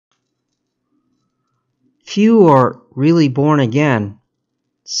Few are really born again,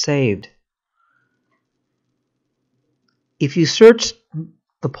 saved. If you search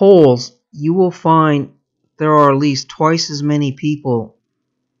the polls, you will find there are at least twice as many people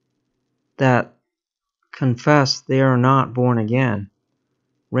that confess they are not born again,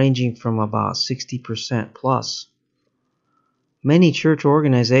 ranging from about 60% plus. Many church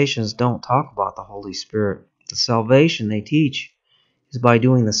organizations don't talk about the Holy Spirit. The salvation they teach is by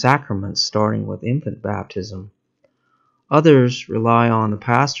doing the sacraments, starting with infant baptism. Others rely on the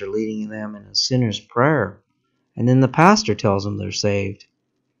pastor leading them in a sinner's prayer, and then the pastor tells them they're saved.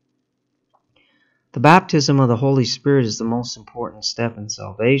 The baptism of the Holy Spirit is the most important step in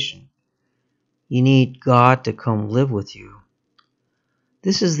salvation. You need God to come live with you.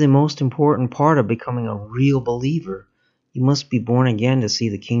 This is the most important part of becoming a real believer. You must be born again to see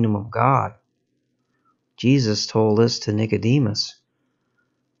the kingdom of God. Jesus told this to Nicodemus.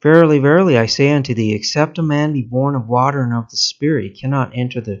 Verily, verily, I say unto thee, except a man be born of water and of the Spirit, he cannot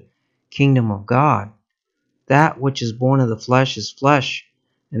enter the kingdom of God. That which is born of the flesh is flesh,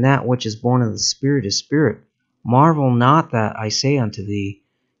 and that which is born of the Spirit is spirit. Marvel not that I say unto thee,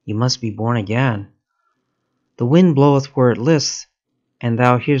 you must be born again. The wind bloweth where it list, and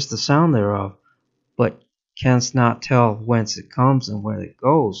thou hearest the sound thereof, but canst not tell whence it comes and where it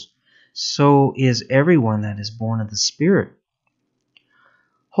goes. So is everyone that is born of the Spirit.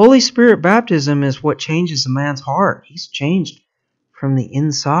 Holy Spirit baptism is what changes a man's heart. He's changed from the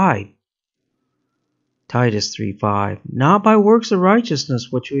inside. Titus 3:5. Not by works of righteousness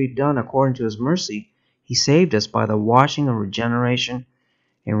which we have done according to his mercy, he saved us by the washing of regeneration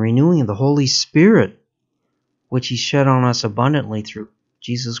and renewing of the Holy Spirit, which he shed on us abundantly through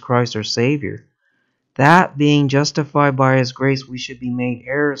Jesus Christ our Savior. That being justified by his grace, we should be made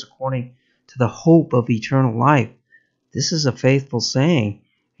heirs according to the hope of eternal life. This is a faithful saying,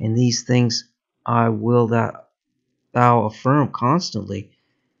 and these things I will that thou affirm constantly,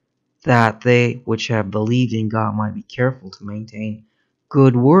 that they which have believed in God might be careful to maintain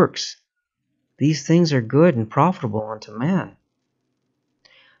good works. These things are good and profitable unto man.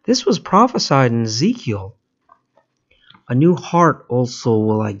 This was prophesied in Ezekiel. A new heart also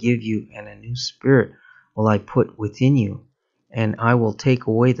will I give you, and a new spirit will I put within you. And I will take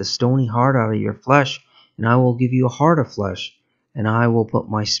away the stony heart out of your flesh, and I will give you a heart of flesh. And I will put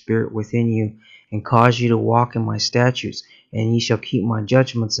my spirit within you, and cause you to walk in my statutes, and ye shall keep my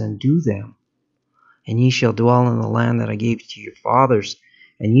judgments and do them. And ye shall dwell in the land that I gave to your fathers,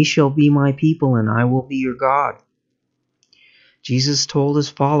 and ye shall be my people, and I will be your God. Jesus told his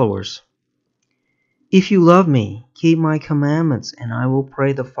followers, if you love me, keep my commandments, and I will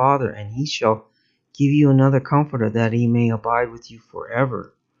pray the Father, and he shall give you another comforter, that he may abide with you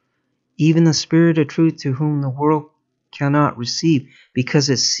forever. Even the Spirit of truth, to whom the world cannot receive, because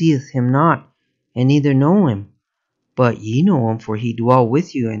it seeth him not, and neither know him. But ye know him, for he dwell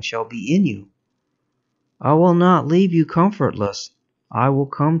with you, and shall be in you. I will not leave you comfortless. I will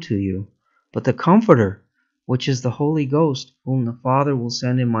come to you. But the Comforter, which is the Holy Ghost, whom the Father will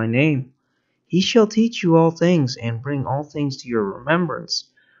send in my name, he shall teach you all things, and bring all things to your remembrance,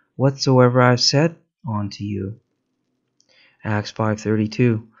 whatsoever I have said unto you. Acts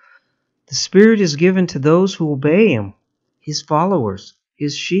 5:32. The Spirit is given to those who obey him, his followers,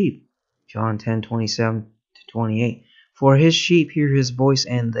 his sheep. John 10:27-28. For his sheep hear his voice,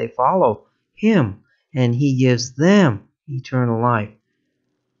 and they follow him, and he gives them eternal life.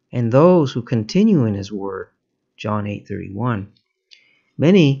 And those who continue in his word. John 8:31.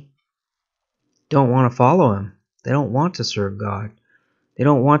 Many don't want to follow him. They don't want to serve God. They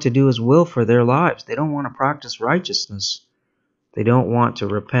don't want to do his will for their lives. They don't want to practice righteousness. They don't want to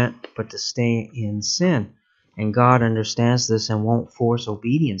repent, but to stay in sin. And God understands this and won't force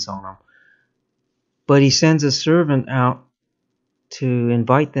obedience on them. But he sends a servant out to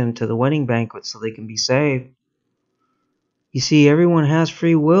invite them to the wedding banquet so they can be saved. You see, everyone has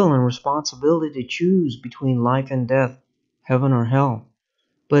free will and responsibility to choose between life and death, heaven or hell.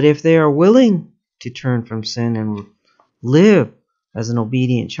 But if they are willing to turn from sin and live as an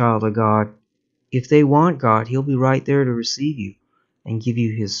obedient child of God, if they want God, he'll be right there to receive you and give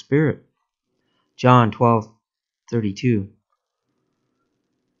you his Spirit. John 12:32.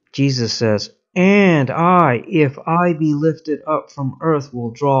 Jesus says, and I, if I be lifted up from earth,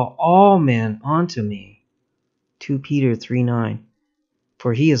 will draw all men unto me. 2 Peter 3:9.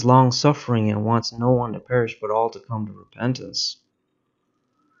 For he is long-suffering and wants no one to perish, but all to come to repentance.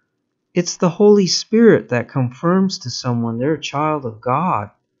 It's the Holy Spirit that confirms to someone they're a child of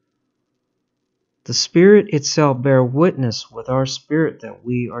God. The Spirit itself bear witness with our spirit that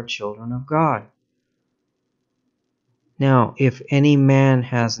we are children of God. Now, if any man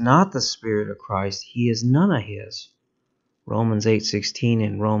has not the Spirit of Christ, he is none of his. Romans 8:16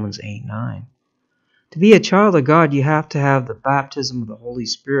 and Romans 8:9. To be a child of God, you have to have the baptism of the Holy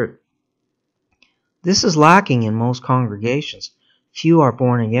Spirit. This is lacking in most congregations. Few are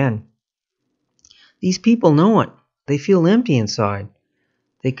born again. These people know it. They feel empty inside.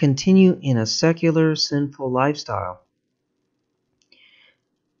 They continue in a secular, sinful lifestyle.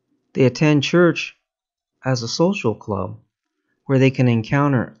 They attend church as a social club where they can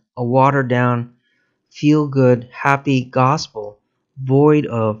encounter a watered-down, feel-good, happy gospel void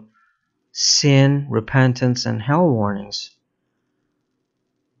of sin, repentance, and hell warnings.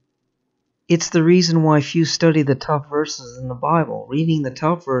 It's the reason why few study the tough verses in the Bible. Reading the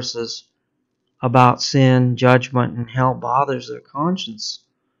tough verses about sin, judgment, and hell bothers their conscience.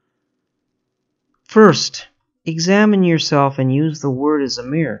 First, examine yourself and use the Word as a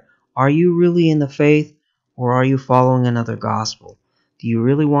mirror. Are you really in the faith, or are you following another gospel? Do you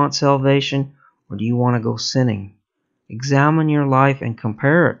really want salvation, or do you want to go sinning? Examine your life and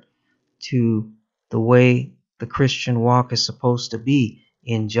compare it to the way the Christian walk is supposed to be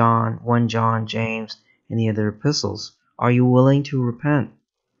in 1 John, James, and the other epistles. Are you willing to repent?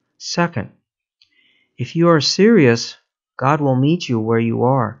 Second, if you are serious, God will meet you where you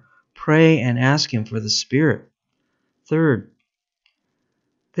are. Pray and ask Him for the Spirit. Third,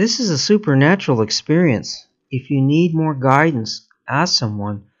 this is a supernatural experience. If you need more guidance, ask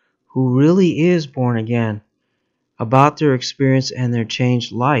someone who really is born again about their experience and their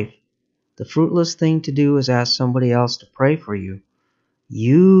changed life. The fruitless thing to do is ask somebody else to pray for you.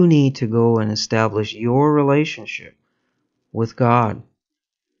 You need to go and establish your relationship with God.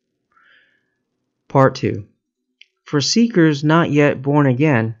 Part 2. For seekers not yet born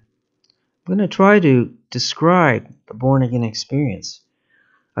again, I'm going to try to describe the born again experience.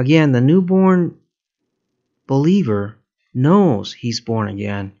 Again, the newborn believer knows he's born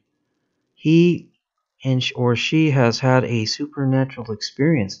again. He or she has had a supernatural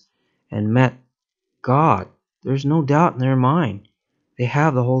experience and met God. There's no doubt in their mind. They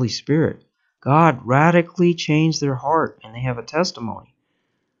have the Holy Spirit. God radically changed their heart, and they have a testimony.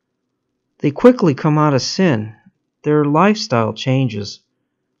 They quickly come out of sin. Their lifestyle changes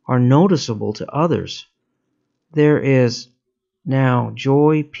are noticeable to others. There is now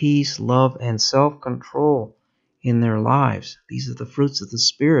joy, peace, love, and self-control in their lives. These are the fruits of the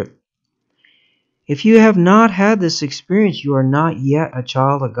Spirit. If you have not had this experience, you are not yet a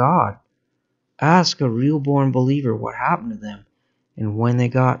child of God. Ask a real-born believer what happened to them and when they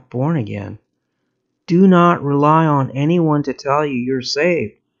got born again. Do not rely on anyone to tell you you're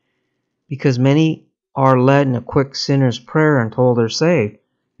saved, because many are led in a quick sinner's prayer and told they're saved,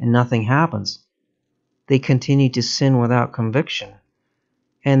 and nothing happens. They continue to sin without conviction.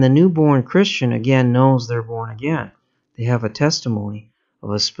 And the newborn Christian again knows they're born again. They have a testimony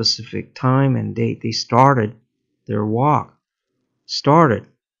of a specific time and date they started their walk. Started.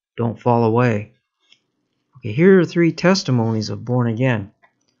 Don't fall away. Okay, here are 3 testimonies of born again.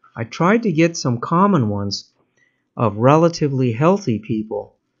 I tried to get some common ones of relatively healthy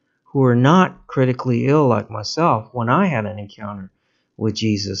people who are not critically ill like myself when I had an encounter with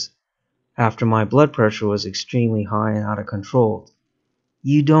Jesus after my blood pressure was extremely high and out of control.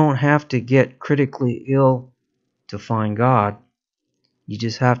 You don't have to get critically ill to find God. You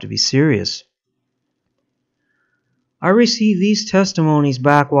just have to be serious. I received these testimonies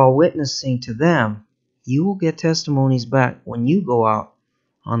back while witnessing to them. You will get testimonies back when you go out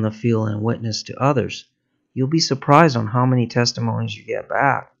on the field and witness to others. You'll be surprised on how many testimonies you get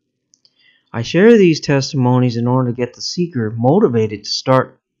back. I share these testimonies in order to get the seeker motivated to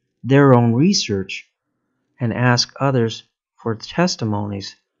start their own research and ask others for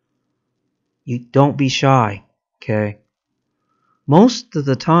testimonies. You don't be shy, okay? Most of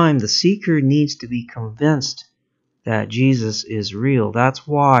the time, the seeker needs to be convinced that Jesus is real. That's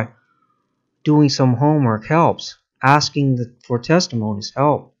why doing some homework helps. Asking for testimonies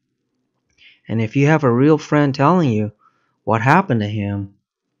help. And if you have a real friend telling you what happened to him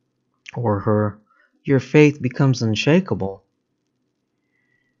or her, your faith becomes unshakable.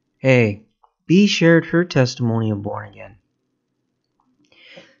 A. B shared her testimony of born again.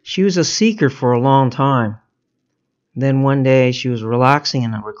 She was a seeker for a long time. Then one day she was relaxing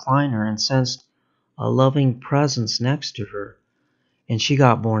in a recliner and sensed a loving presence next to her, and she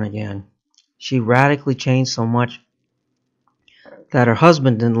got born again. She radically changed so much that her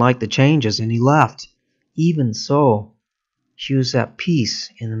husband didn't like the changes and he left. Even so, she was at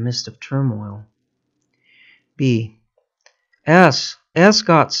peace in the midst of turmoil. B. S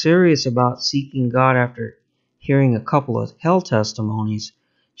got serious about seeking God after hearing a couple of hell testimonies.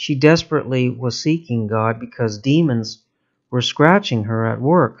 She desperately was seeking God because demons were scratching her at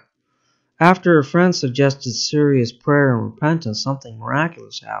work. After her friend suggested serious prayer and repentance, something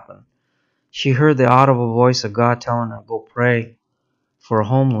miraculous happened. She heard the audible voice of God telling her to go pray for a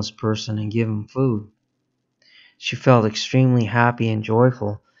homeless person and give him food. She felt extremely happy and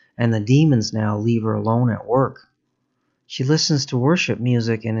joyful, and the demons now leave her alone at work. She listens to worship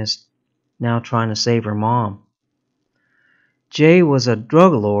music and is now trying to save her mom. Jay was a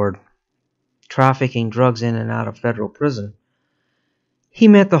drug lord, trafficking drugs in and out of federal prison. He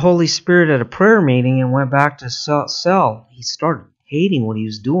met the Holy Spirit at a prayer meeting and went back to cell. He started hating what he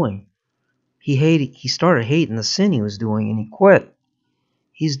was doing. He started hating the sin he was doing, and he quit.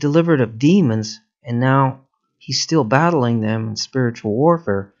 He's delivered of demons, and now he's still battling them in spiritual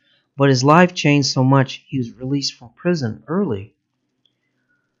warfare. But his life changed so much, he was released from prison early.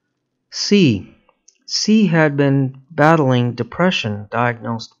 C had been battling depression,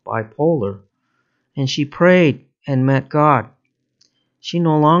 diagnosed bipolar, and she prayed and met God. She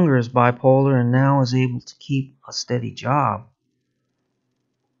no longer is bipolar and now is able to keep a steady job.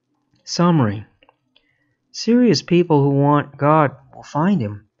 Summary. Serious people who want God will find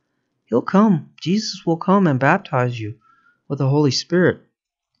Him. He'll come. Jesus will come and baptize you with the Holy Spirit.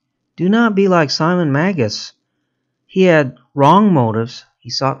 Do not be like Simon Magus. He had wrong motives. He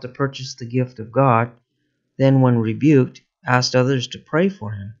sought to purchase the gift of God, then when rebuked, asked others to pray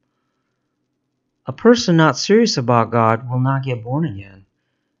for him. A person not serious about God will not get born again,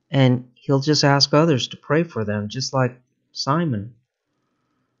 and he'll just ask others to pray for them, just like Simon.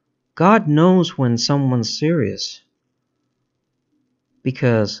 God knows when someone's serious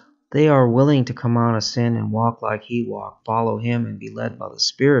because they are willing to come out of sin and walk like He walked, follow Him, and be led by the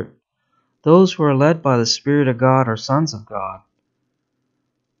Spirit. Those who are led by the Spirit of God are sons of God.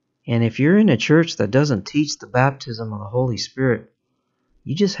 And if you're in a church that doesn't teach the baptism of the Holy Spirit,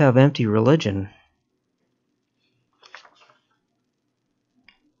 you just have empty religion.